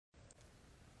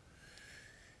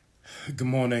Good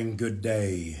morning, good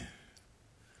day.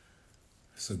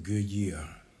 It's a good year.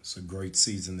 It's a great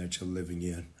season that you're living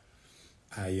in.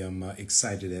 I am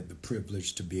excited at the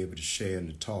privilege to be able to share and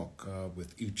to talk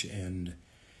with each and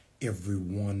every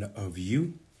one of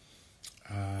you.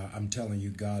 I'm telling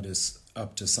you, God is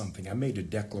up to something. I made a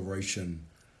declaration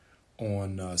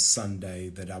on Sunday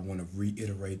that I want to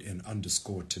reiterate and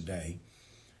underscore today.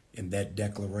 And that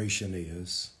declaration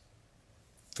is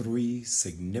three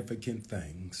significant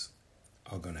things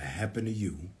are going to happen to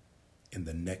you in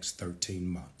the next 13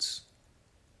 months.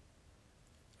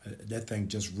 That thing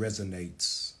just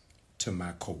resonates to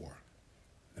my core.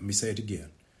 Let me say it again.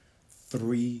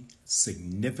 Three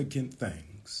significant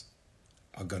things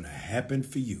are going to happen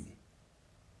for you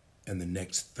in the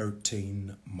next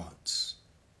 13 months.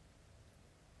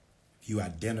 If you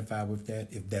identify with that,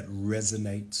 if that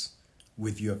resonates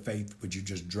with your faith, would you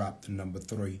just drop the number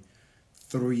three?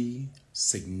 Three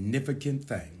significant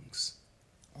things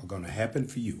are going to happen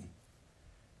for you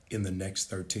in the next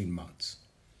 13 months.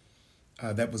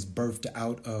 That was birthed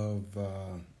out of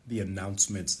the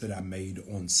announcements that I made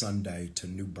on Sunday to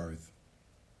New Birth.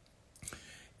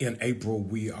 In April,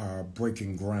 we are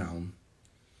breaking ground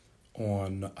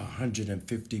on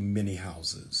 150 mini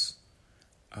houses.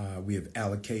 We have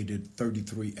allocated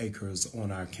 33 acres on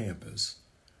our campus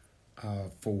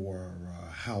for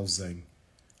housing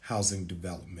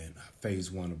development.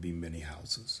 Phase one will be mini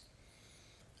houses.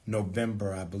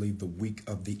 November, I believe the week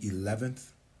of the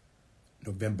 11th,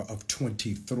 November of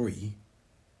 23,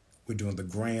 we're doing the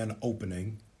grand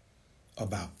opening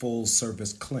of our full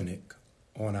service clinic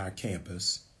on our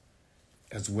campus,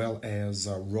 as well as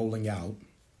rolling out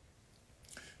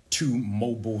 2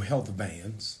 mobile health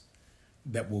vans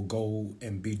that will go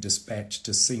and be dispatched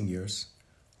to seniors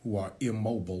who are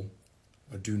immobile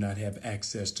or do not have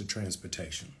access to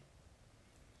transportation.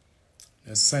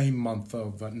 The same month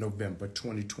of November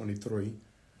 2023,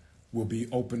 we'll be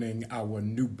opening our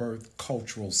New Birth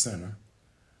Cultural Center,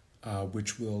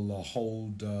 which will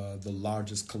hold the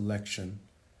largest collection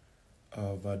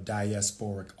of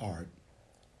diasporic art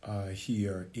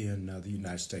here in the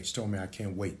United States. Told me I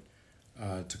can't wait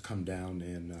to come down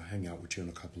and hang out with you in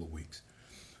a couple of weeks.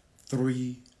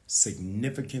 3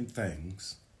 significant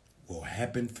things will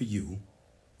happen for you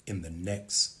in the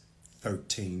next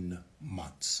 13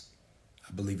 months.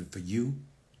 I believe it for you.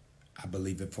 I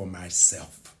believe it for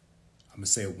myself. I'm going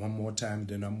to say it one more time,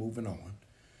 then I'm moving on.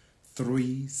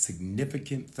 3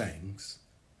 significant things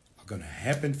are going to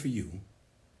happen for you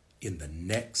in the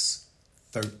next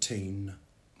 13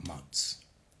 months.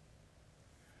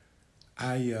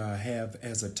 I have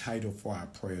as a title for our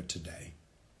prayer today,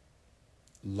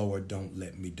 Lord, don't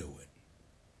let me do it.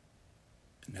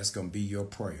 And that's going to be your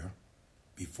prayer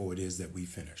before it is that we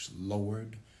finish.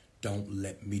 Lord, don't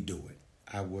let me do it.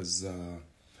 I was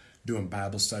doing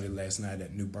Bible study last night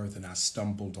at New Birth, and I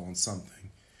stumbled on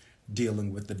something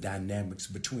dealing with the dynamics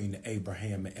between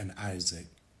Abraham and Isaac.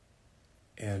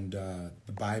 And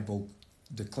the Bible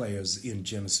declares in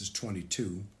Genesis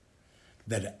 22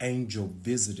 that an angel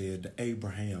visited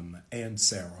Abraham and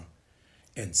Sarah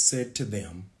and said to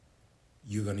them,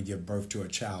 you're going to give birth to a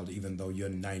child even though you're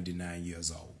 99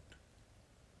 years old.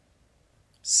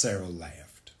 Sarah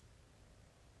laughed.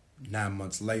 9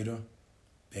 months later,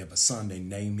 they have a son. They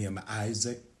name him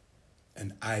Isaac,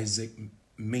 and Isaac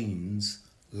means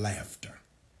laughter.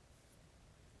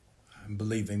 I'm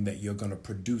believing that you're going to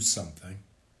produce something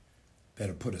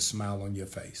that'll put a smile on your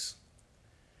face.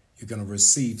 You're going to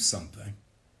receive something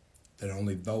that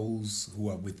only those who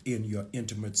are within your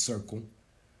intimate circle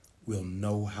will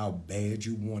know how bad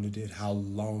you wanted it, how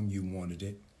long you wanted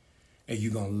it, and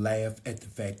you're going to laugh at the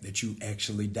fact that you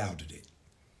actually doubted it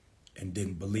and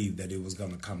didn't believe that it was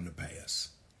going to come to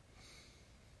pass.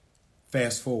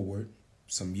 Fast forward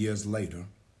some years later,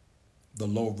 the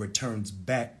Lord returns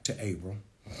back to Abram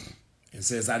and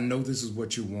says, I know this is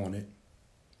what you wanted.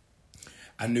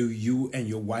 I knew you and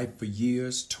your wife for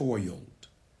years toiled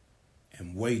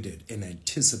and waited and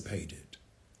anticipated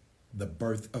the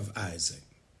birth of Isaac.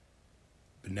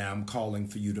 But now I'm calling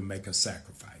for you to make a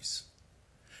sacrifice,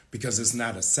 because it's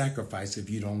not a sacrifice if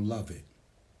you don't love it.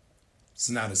 It's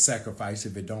not a sacrifice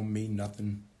if it don't mean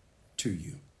nothing to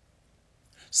you.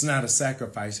 It's not a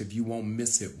sacrifice if you won't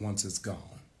miss it once it's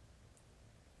gone.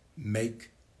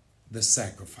 Make the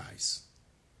sacrifice.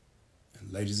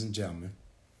 And ladies and gentlemen,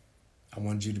 I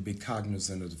want you to be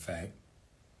cognizant of the fact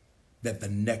that the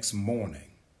next morning,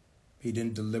 he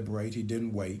didn't deliberate, he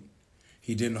didn't wait,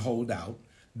 he didn't hold out.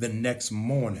 The next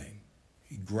morning,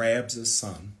 he grabs his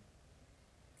son,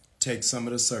 takes some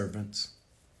of the servants,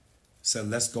 said,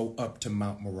 let's go up to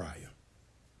Mount Moriah.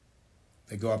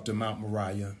 They go up to Mount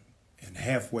Moriah, And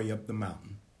halfway up the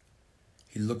mountain,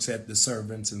 he looks at the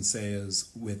servants and says,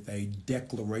 with a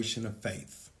declaration of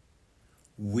faith,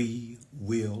 we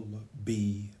will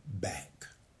be back.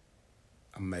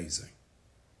 Amazing.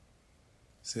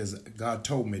 Says, God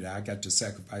told me that I got to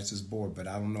sacrifice this boy, but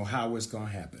I don't know how it's going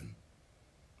to happen,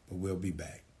 but we'll be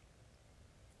back.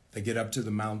 They get up to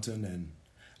the mountain, and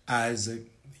Isaac,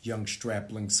 the young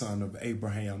strapling son of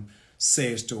Abraham,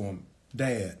 says to him,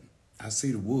 Dad, I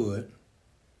see the wood,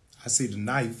 I see the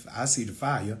knife, I see the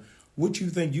fire. What you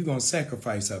think you're going to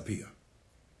sacrifice up here?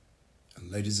 And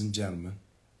ladies and gentlemen,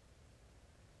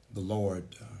 the Lord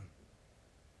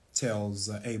tells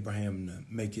Abraham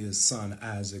to make his son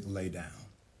Isaac lay down.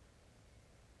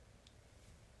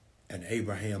 And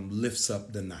Abraham lifts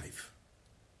up the knife.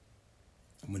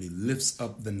 And when he lifts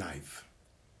up the knife,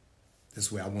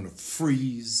 this way I want to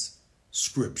freeze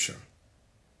scripture.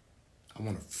 I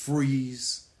want to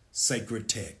freeze sacred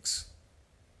text.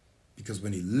 Because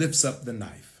when he lifts up the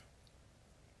knife,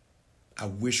 I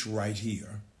wish right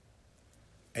here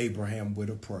Abraham would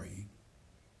have prayed,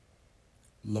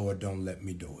 Lord, don't let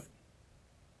me do it.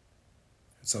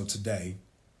 And so today,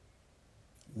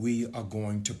 we are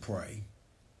going to pray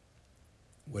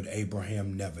what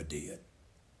Abraham never did.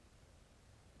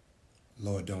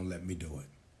 Lord, don't let me do it.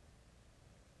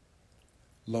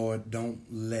 Lord, don't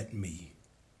let me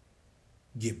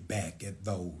get back at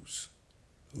those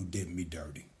who did me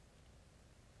dirty.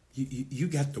 You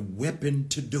got the weapon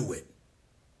to do it.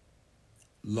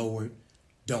 Lord,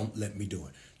 don't let me do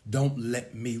it. Don't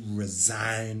let me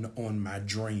resign on my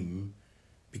dream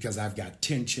because I've got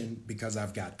tension, because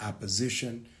I've got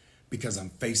opposition, because I'm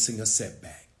facing a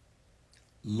setback.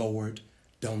 Lord,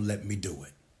 don't let me do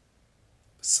it.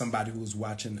 Somebody who's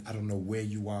watching, I don't know where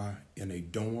you are, in a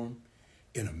dorm,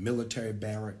 in a military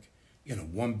barrack, in a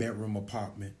one-bedroom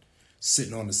apartment,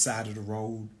 sitting on the side of the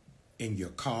road, in your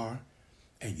car,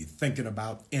 and you're thinking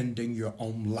about ending your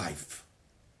own life.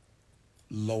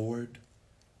 Lord,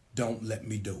 don't let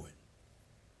me do it.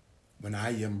 When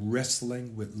I am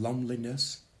wrestling with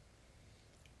loneliness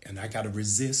and I got to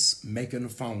resist making a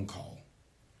phone call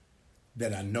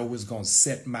that I know is going to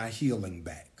set my healing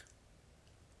back,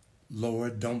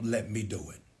 Lord, don't let me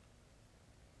do it.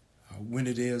 When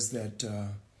it is that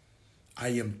I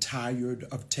am tired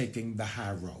of taking the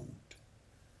high road,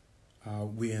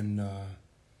 when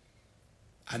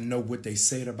I know what they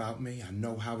said about me, I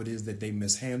know how it is that they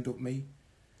mishandled me,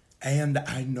 and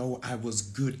I know I was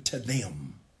good to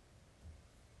them.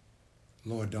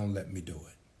 Lord, don't let me do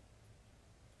it.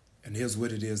 And here's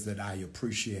what it is that I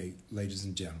appreciate, ladies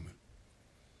and gentlemen,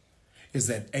 is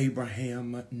that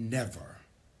Abraham never,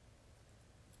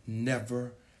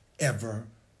 ever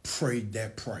prayed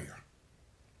that prayer.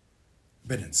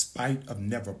 But in spite of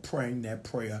never praying that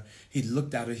prayer, he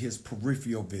looked out of his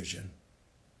peripheral vision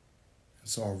and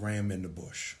saw a ram in the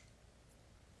bush.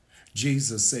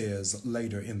 Jesus says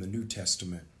later in the New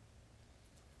Testament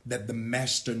that the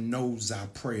Master knows our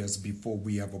prayers before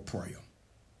we ever pray them.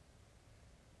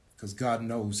 Because God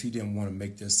knows he didn't want to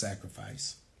make this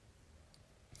sacrifice.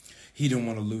 He didn't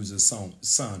want to lose his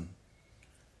son.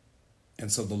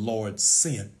 And so the Lord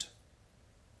sent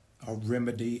a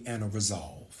remedy and a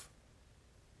resolve.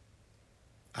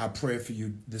 I pray for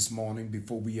you this morning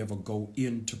before we ever go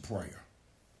into prayer.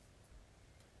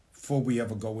 Before we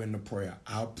ever go into prayer,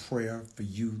 our prayer for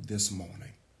you this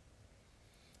morning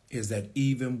is that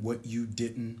even what you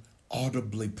didn't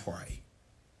audibly pray,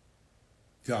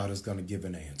 God is going to give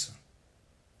an answer.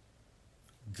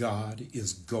 God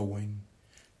is going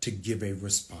to give a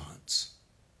response.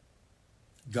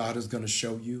 God is going to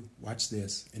show you, watch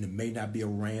this, and it may not be a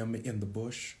ram in the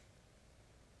bush.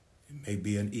 It may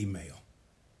be an email.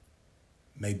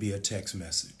 It may be a text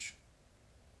message.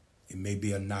 It may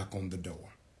be a knock on the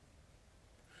door.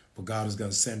 But God is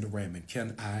going to send a ram, and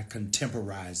can I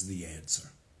contemporize the answer?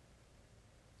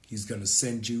 He's going to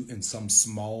send you in some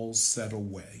small, subtle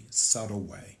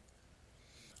way,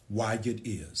 why it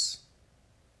is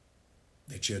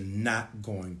that you're not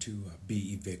going to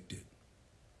be evicted,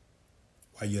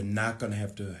 why you're not going to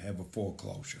have a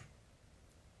foreclosure,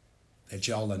 that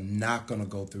y'all are not going to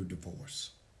go through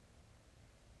divorce,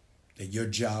 that your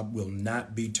job will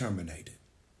not be terminated.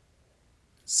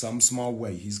 Some small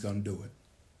way he's going to do it.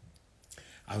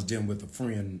 I was dealing with a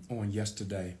friend on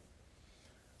yesterday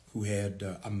who had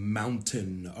a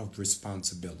mountain of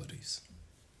responsibilities.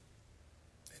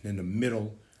 And in the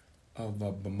middle of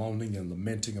bemoaning and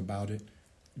lamenting about it,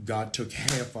 God took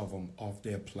half of them off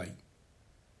their plate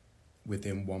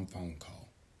within one phone call.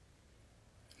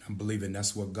 And I'm believing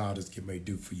that's what God is getting ready to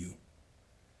do for you.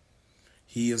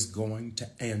 He is going to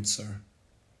answer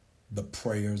the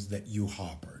prayers that you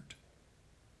harbored.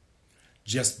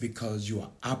 just because you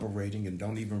are operating and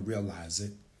don't even realize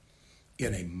it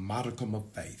in a modicum of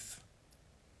faith.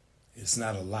 It's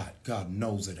not a lot. God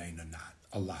knows it ain't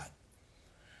a lot.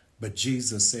 But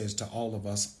Jesus says to all of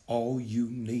us, all you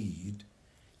need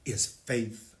is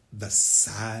faith the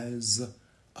size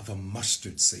of a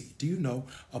mustard seed. Do you know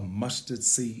a mustard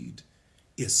seed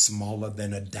is smaller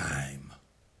than a dime?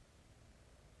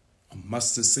 A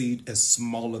mustard seed is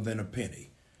smaller than a penny.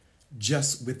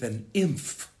 Just with an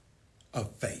inch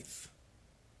of faith,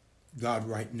 God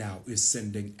right now is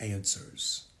sending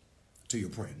answers to your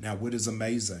prayer. Now, what is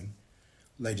amazing,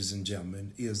 ladies and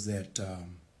gentlemen, is that the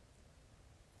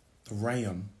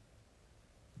ram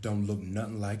don't look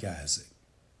nothing like Isaac.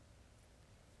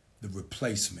 The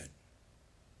replacement,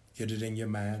 get it in your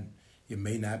mind, it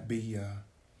may not be a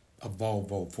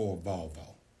Volvo for a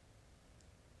Volvo.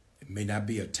 It may not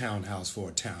be a townhouse for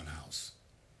a townhouse.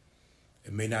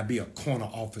 It may not be a corner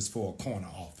office for a corner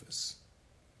office.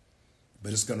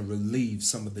 But it's going to relieve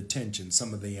some of the tension,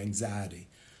 some of the anxiety,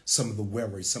 some of the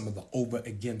worry, some of the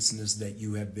over-againstness that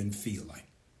you have been feeling.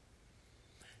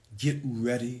 Get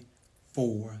ready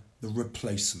for the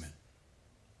replacement,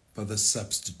 for the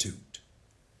substitute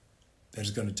that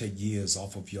is going to take years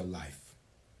off of your life,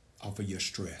 off of your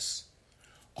stress,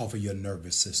 off of your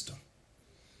nervous system.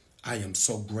 I am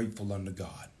so grateful unto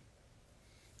God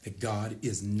that God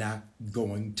is not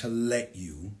going to let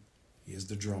you, here's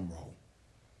the drum roll,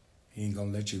 He ain't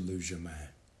going to let you lose your mind.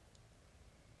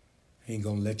 He ain't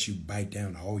going to let you bite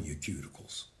down all your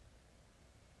cuticles.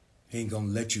 He ain't going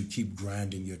to let you keep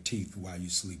grinding your teeth while you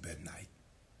sleep at night.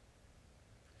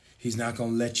 He's not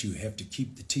going to let you have to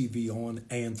keep the TV on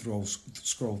and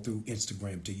scroll through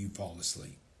Instagram till you fall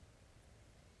asleep.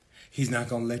 He's not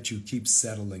going to let you keep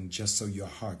settling just so your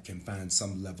heart can find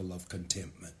some level of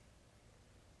contentment.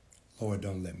 Lord,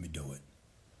 don't let me do it.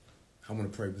 I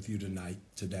want to pray with you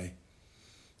today.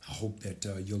 I hope that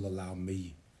you'll allow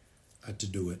me to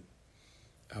do it.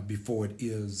 Before it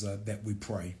is that we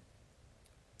pray,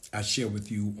 I shared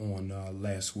with you on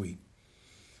last week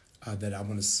that I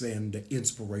want to send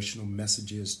inspirational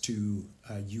messages to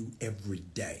you every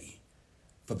day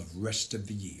for the rest of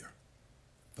the year.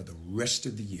 For the rest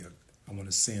of the year, I want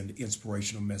to send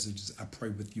inspirational messages. I pray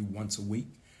with you once a week,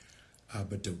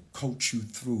 but to coach you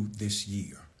through this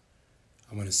year,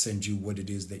 I want to send you what it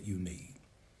is that you need.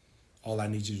 All I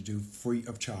need you to do, free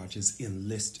of charge, is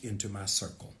enlist into my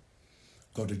circle.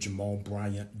 Go to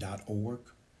jamalbryant.org.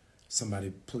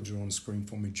 Somebody put it on the screen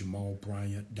for me,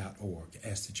 jamalbryant.org.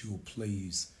 Ask that you will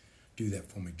please do that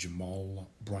for me,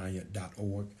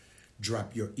 jamalbryant.org.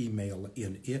 Drop your email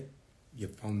in it, your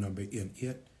phone number in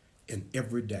it, and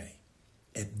every day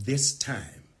at this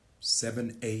time,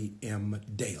 7 a.m.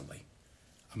 daily,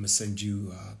 I'm going to send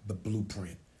you the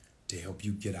blueprint to help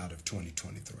you get out of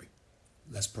 2023.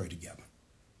 Let's pray together.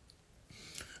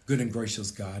 Good and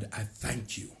gracious God, I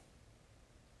thank you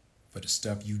for the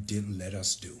stuff you didn't let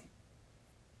us do,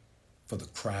 for the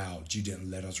crowd you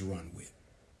didn't let us run with.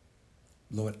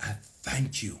 Lord, I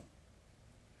thank you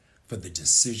for the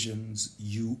decisions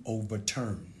you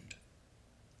overturned.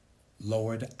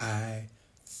 Lord, I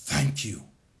thank you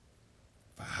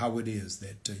for how it is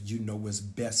that you know what's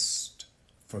best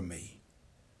for me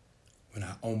when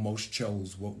I almost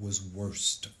chose what was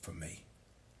worst for me.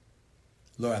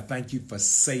 Lord, I thank you for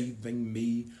saving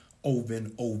me over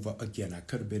and over again. I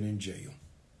could have been in jail.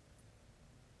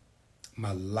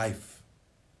 My life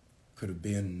could have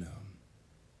been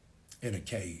in a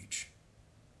cage,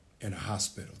 in a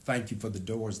hospital. Thank you for the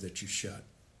doors that you shut.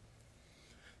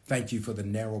 Thank you for the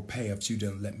narrow paths you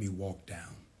didn't let me walk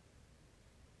down.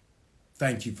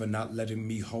 Thank you for not letting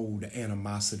me hold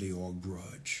animosity or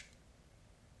grudge.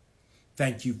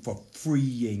 Thank you for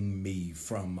freeing me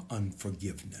from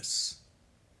unforgiveness.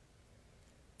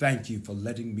 Thank you for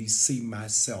letting me see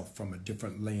myself from a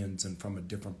different lens and from a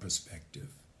different perspective.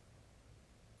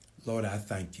 Lord, I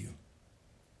thank you.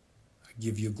 I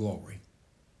give you glory.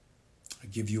 I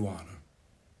give you honor.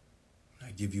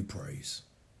 I give you praise.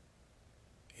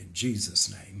 In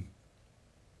Jesus' name,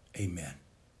 amen.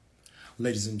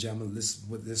 Ladies and gentlemen, this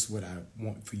is what I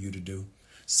want for you to do.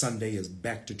 Sunday is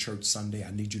Back to Church Sunday. I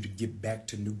need you to get back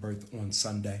to New Birth on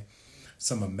Sunday.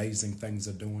 Some amazing things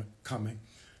are coming.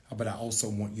 But I also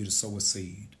want you to sow a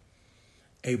seed.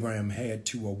 Abraham had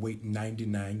to wait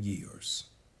 99 years.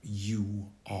 You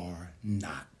are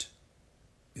not.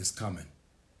 It's coming.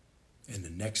 In the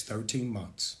next 13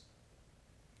 months,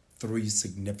 3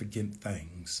 significant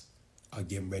things are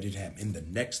getting ready to happen. In the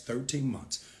next 13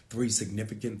 months, 3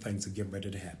 significant things are getting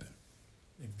ready to happen.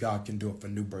 If God can do it for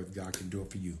New Birth, God can do it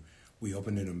for you. We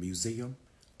opening a museum,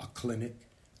 a clinic,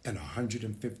 and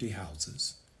 150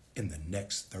 houses in the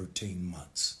next 13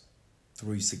 months.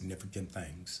 3 significant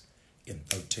things in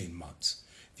 13 months.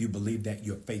 If you believe that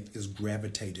your faith is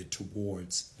gravitated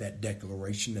towards that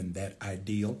declaration and that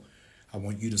ideal, I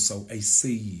want you to sow a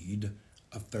seed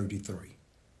of 33.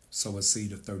 Sow a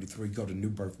seed of 33. Go to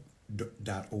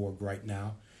newbirth.org right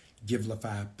now.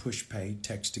 Givelify, push pay,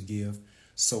 text to give.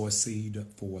 Sow a seed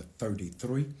for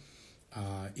 33.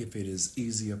 If it is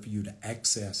easier for you to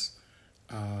access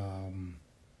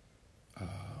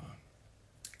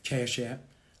Cash App,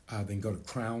 then go to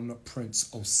Crown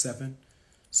Prince 07.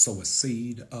 Sow a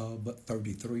seed of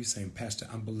 33, saying, Pastor,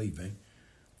 I'm believing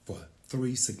for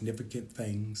 3 significant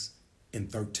things in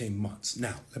 13 months.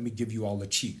 Now, let me give you all a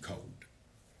cheat code.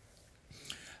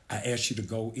 I ask you to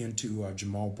go into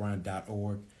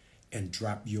jamalbryant.org and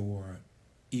drop your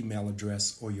email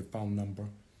address or your phone number.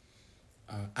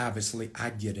 Obviously,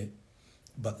 I get it,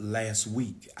 but last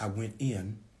week I went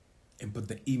in and put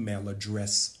the email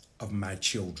address of my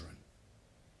children.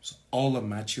 So all of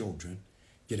my children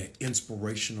get an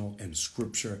inspirational and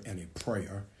scripture and a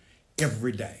prayer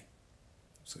every day.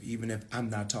 So even if I'm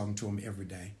not talking to them every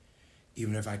day,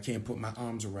 even if I can't put my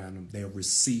arms around them, they're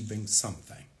receiving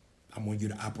something. I want you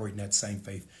to operate in that same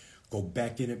faith. Go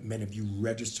back in it. Many of you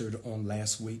registered on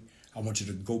last week. I want you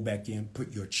to go back in,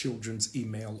 put your children's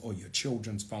email or your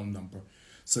children's phone number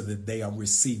so that they are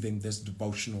receiving this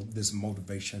devotional, this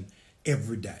motivation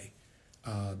every day.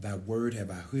 Thy word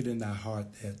have I hid in thy heart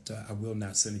that I will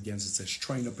not sin against. It says,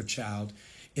 train up a child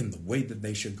in the way that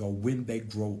they should go. When they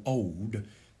grow old,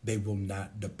 they will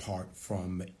not depart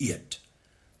from it.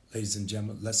 Ladies and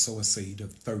gentlemen, let's sow a seed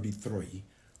of 33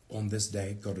 on this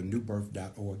day. Go to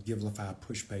newbirth.org, Givelify,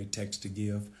 push pay, text to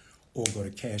give, or go to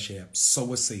Cash App,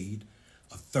 sow a seed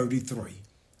of 33,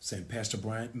 saying, Pastor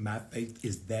Bryant, my faith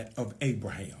is that of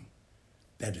Abraham,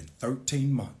 that in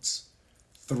 13 months,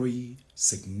 3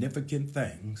 significant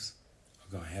things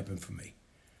are going to happen for me.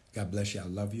 God bless you. I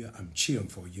love you. I'm cheering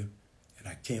for you. And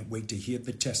I can't wait to hear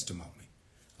the testimony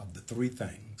of the 3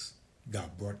 things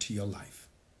God brought to your life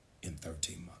in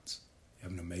 13 months.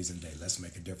 Have an amazing day. Let's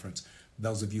make a difference.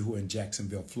 Those of you who are in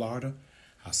Jacksonville, Florida,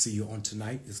 I'll see you on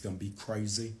tonight. It's going to be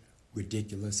crazy,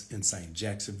 ridiculous, insane.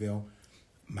 Jacksonville,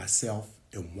 myself,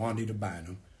 and Juanita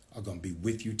Bynum are going to be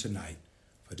with you tonight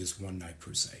for this one-night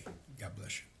crusade. God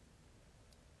bless you.